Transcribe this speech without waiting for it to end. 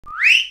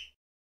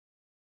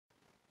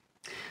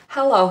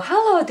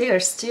Hello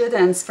dear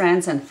students,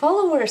 friends and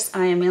followers.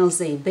 I am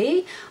Ilze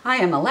Be. I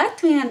am a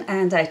Latvian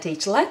and I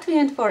teach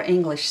Latvian for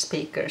English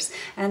speakers.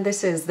 And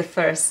this is the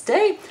first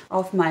day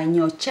of my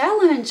new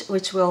challenge,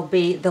 which will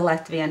be the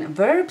Latvian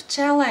Verb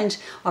Challenge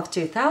of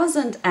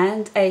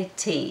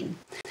 2018.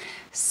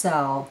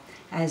 So,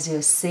 as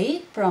you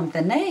see from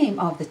the name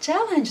of the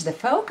challenge, the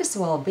focus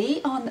will be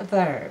on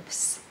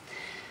verbs.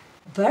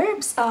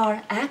 Verbs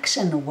are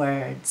action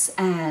words,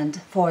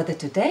 and for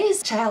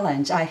today's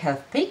challenge I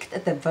have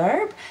picked the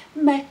verb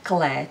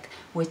meklēt,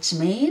 which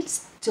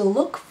means to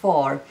look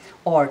for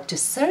or to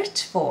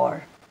search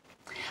for.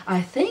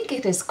 I think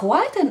it is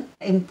quite an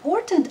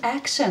important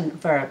action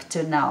verb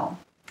to know.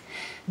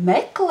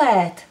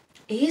 Meklēt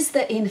is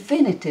the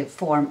infinitive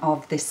form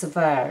of this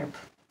verb.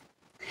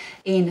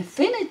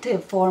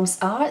 Infinitive forms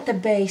are the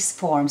base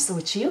forms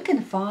which you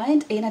can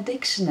find in a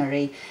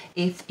dictionary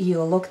if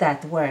you look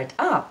that word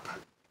up.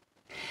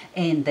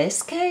 In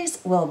this case,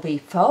 we'll be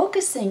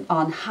focusing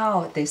on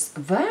how this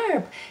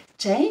verb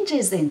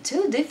changes in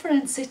two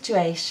different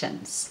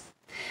situations.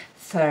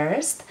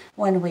 First,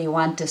 when we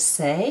want to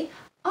say,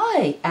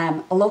 I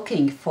am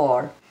looking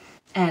for.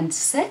 And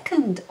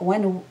second,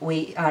 when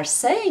we are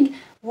saying,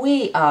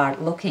 we are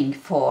looking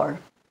for.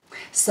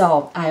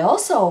 So, I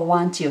also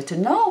want you to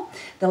know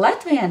the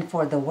Latvian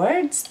for the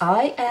words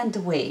I and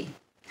we.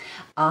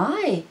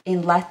 I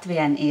in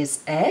Latvian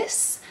is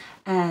es,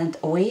 and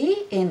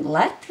we in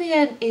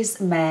Latvian is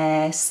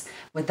mēs,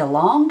 with the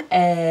long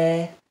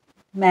e,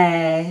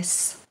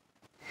 mēs.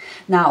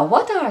 Now,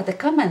 what are the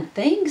common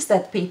things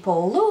that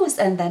people lose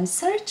and then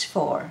search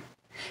for?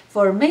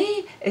 For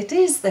me, it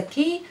is the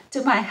key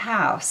to my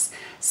house.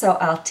 So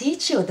I'll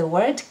teach you the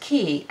word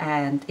key,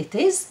 and it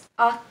is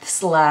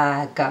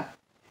atslēga.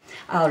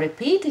 I'll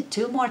repeat it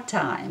 2 more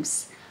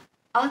times.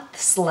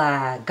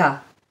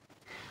 Atslēga.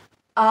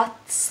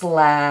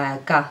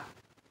 Atslēga.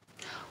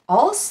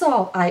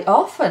 Also, I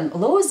often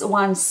lose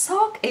one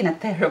sock in a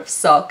pair of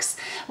socks.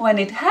 When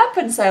it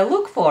happens, I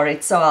look for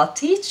it, so I'll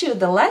teach you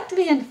the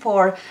Latvian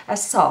for a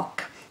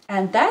sock,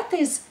 and that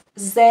is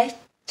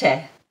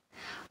zeķe.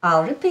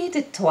 I'll repeat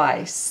it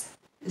twice.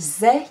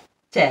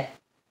 Zeķe.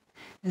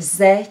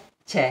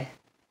 Zeķe.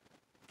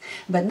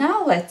 But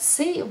now let's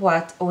see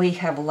what we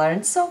have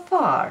learned so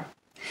far.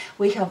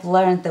 We have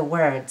learned the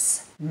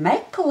words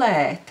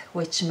meklēt,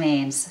 which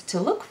means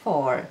to look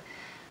for,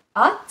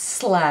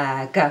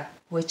 atslēga,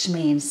 which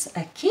means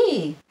a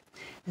key,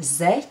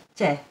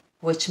 zeķe,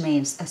 which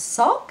means a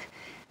sock,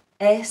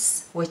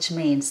 es, which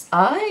means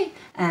I,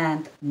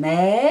 and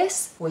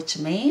mēs, which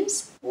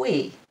means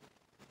we.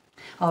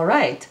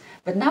 Alright,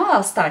 but now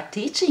I'll start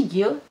teaching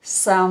you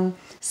some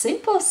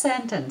simple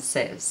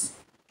sentences.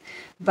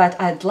 But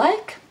I'd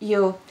like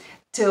you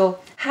to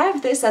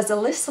have this as a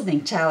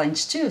listening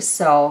challenge too,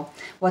 so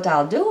what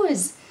I'll do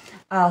is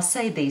I'll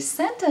say these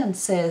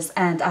sentences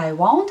and I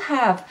won't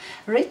have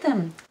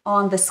written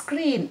on the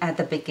screen at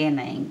the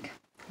beginning,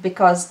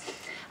 because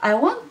I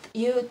want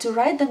you to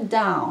write them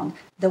down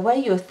the way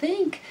you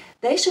think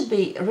they should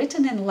be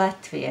written in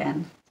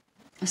Latvian.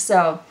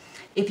 So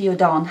if you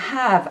don't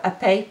have a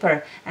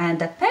paper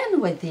and a pen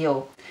with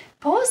you,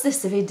 pause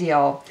this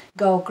video,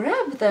 go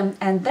grab them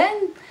and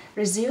then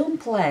resume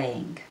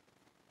playing.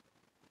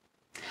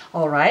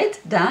 Alright,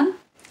 done?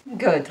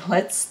 Good,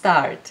 let's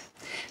start.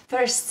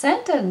 First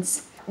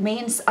sentence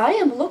means I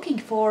am looking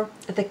for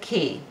the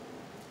key.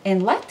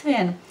 In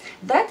Latvian,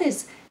 that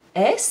is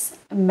es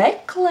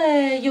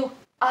meklēju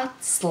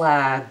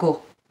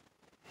atslēgu.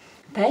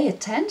 Pay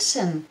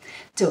attention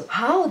to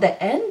how the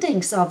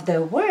endings of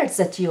the words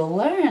that you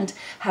learned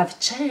have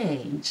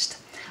changed.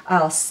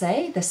 I'll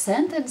say the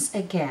sentence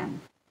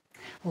again.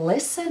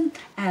 Listen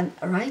and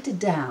write it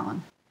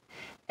down.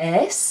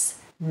 Es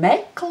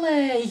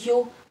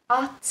meklēju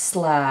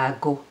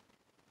atslēgu.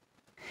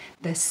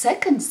 The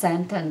second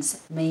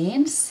sentence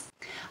means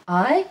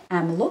I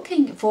am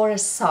looking for a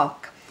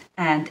sock,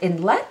 and in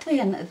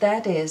Latvian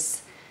that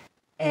is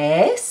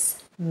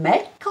es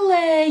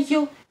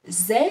meklēju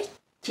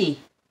zeķi.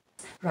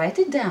 Write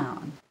it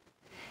down.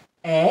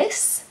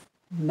 Es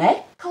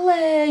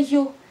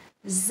meklēju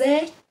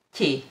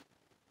zeķi.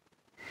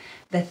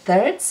 The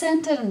third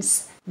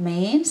sentence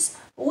means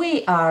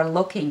we are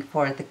looking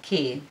for the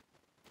key,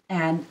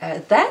 and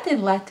that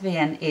in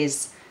Latvian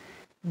is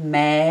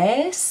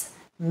mēs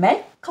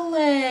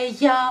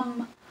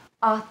meklējam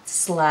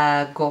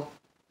atslēgu.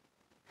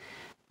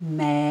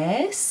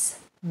 Mēs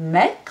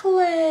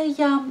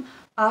meklējam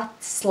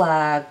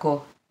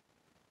atslēgu.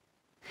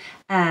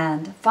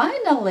 And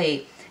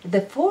finally, the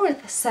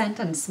fourth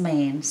sentence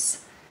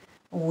means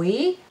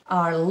we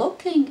are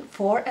looking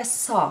for a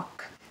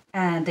sock,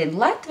 and in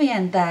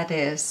Latvian that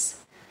is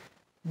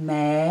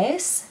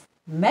mēs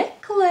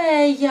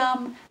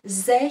meklējam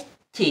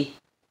zeķi.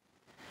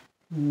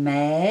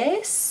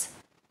 Mēs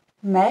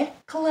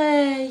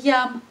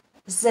meklējam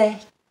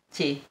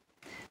zeķi.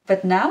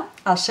 But now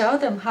I'll show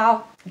them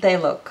how they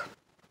look.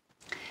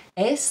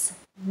 Es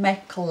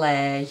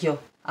meklēju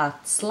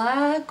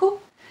atslēgu.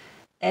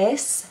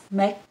 Es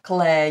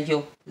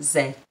meklēju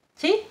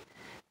zeķi.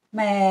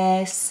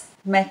 Mēs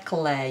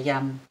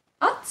meklējam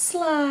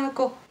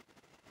atslēgu.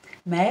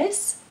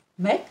 Mēs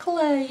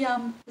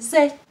meklējam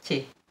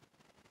zeķi.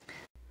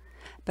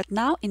 But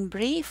now in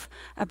brief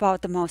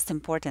about the most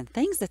important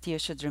things that you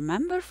should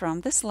remember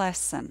from this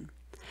lesson.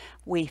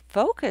 We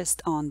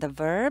focused on the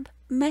verb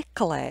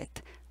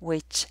meklēt,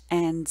 which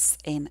ends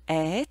in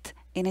ēt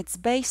in its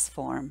base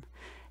form.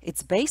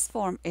 Its base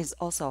form is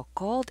also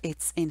called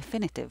its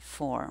infinitive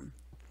form.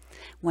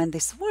 When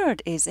this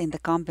word is in the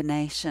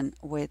combination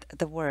with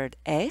the word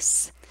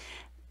es,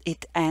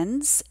 it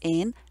ends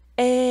in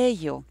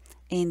eju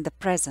in the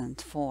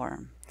present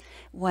form.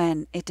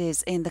 When it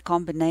is in the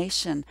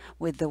combination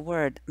with the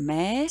word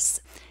mēs,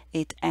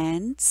 it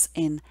ends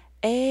in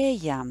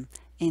ejam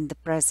in the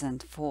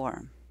present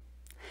form.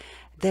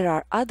 There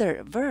are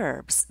other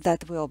verbs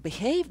that will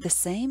behave the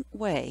same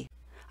way.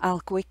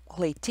 I'll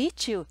quickly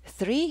teach you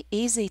 3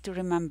 easy to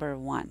remember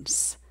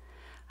ones.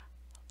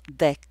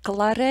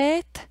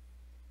 Deklarēt,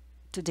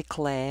 to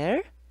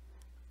declare,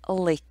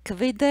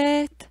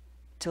 likvidēt,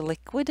 to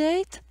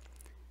liquidate,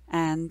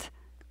 and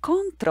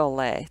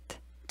kontrolēt,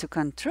 to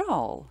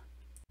control.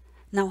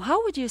 Now,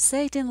 how would you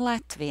say it in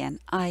Latvian?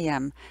 I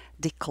am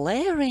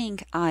declaring,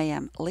 I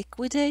am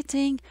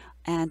liquidating,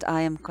 and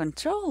I am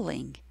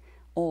controlling.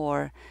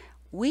 Or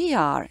we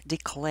are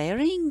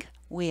declaring,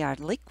 we are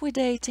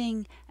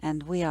liquidating,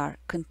 and we are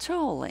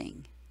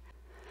controlling.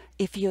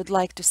 If you'd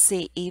like to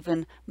see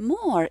even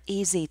more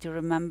easy to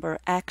remember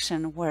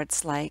action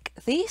words like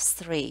these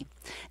 3,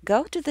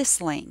 go to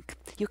this link.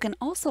 You can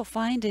also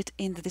find it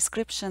in the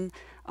description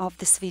of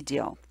this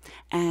video.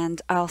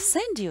 And I'll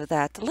send you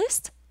that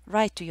list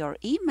right to your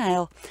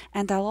email,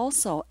 and I'll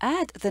also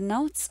add the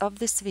notes of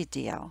this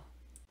video.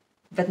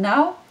 But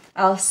now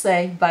I'll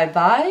say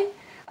bye-bye,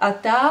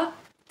 atā,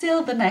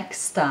 till the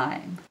next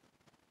time.